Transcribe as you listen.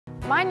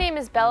My name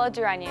is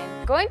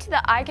Doranian. Going to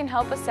the I Can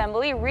Help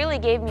assembly really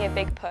gave me a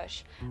big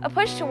push. A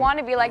push to want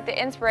to be like the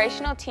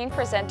inspirational teen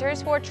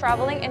presenters who are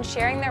traveling and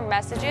sharing their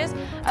messages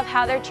of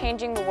how they're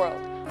changing the world,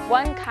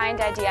 one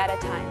kind idea at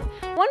a time.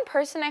 One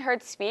person I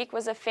heard speak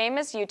was a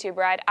famous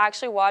YouTuber I'd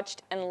actually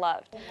watched and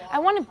loved. I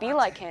want to be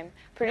like him,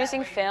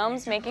 producing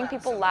films, making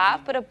people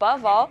laugh, but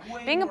above all,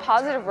 being a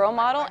positive role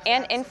model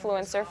and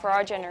influencer for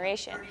our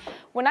generation.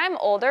 When I'm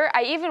older,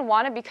 I even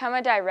want to become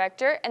a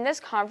director, and this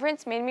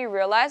conference made me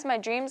realize my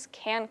dreams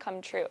can come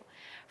true.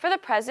 For the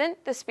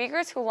present, the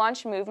speakers who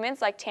launched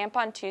movements like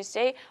Tampon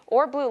Tuesday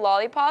or Blue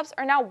Lollipops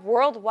are now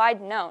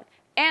worldwide known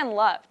and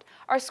loved.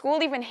 Our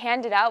school even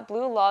handed out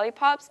blue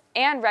lollipops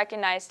and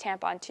recognized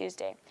Tampon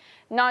Tuesday.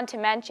 Not to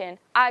mention,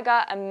 I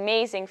got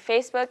amazing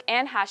Facebook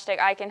and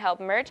 #ICanHelp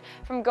merch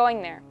from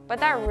going there, but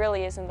that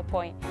really isn't the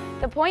point.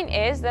 The point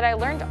is that I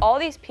learned all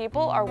these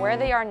people are where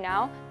they are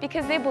now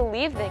because they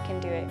believe they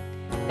can do it.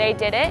 They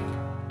did it,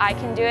 I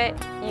can do it,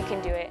 you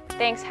can do it.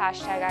 Thanks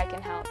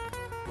 #ICanHelp.